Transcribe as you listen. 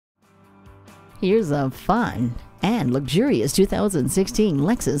Here's a fun and luxurious 2016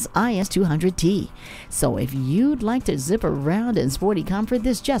 Lexus IS 200T. So if you'd like to zip around in sporty comfort,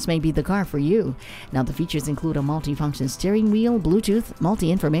 this just may be the car for you. Now the features include a multi-function steering wheel, Bluetooth,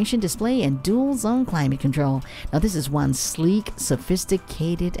 multi-information display, and dual-zone climate control. Now this is one sleek,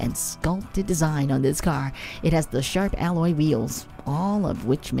 sophisticated, and sculpted design on this car. It has the sharp alloy wheels, all of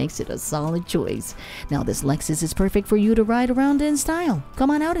which makes it a solid choice. Now this Lexus is perfect for you to ride around in style.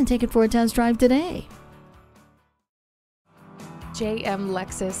 Come on out and take it for a test drive today. JM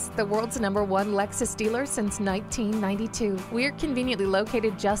Lexus, the world's #1 Lexus dealer since 1992. We're conveniently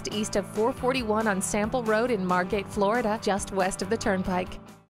located just east of 441 on Sample Road in Margate, Florida, just west of the Turnpike.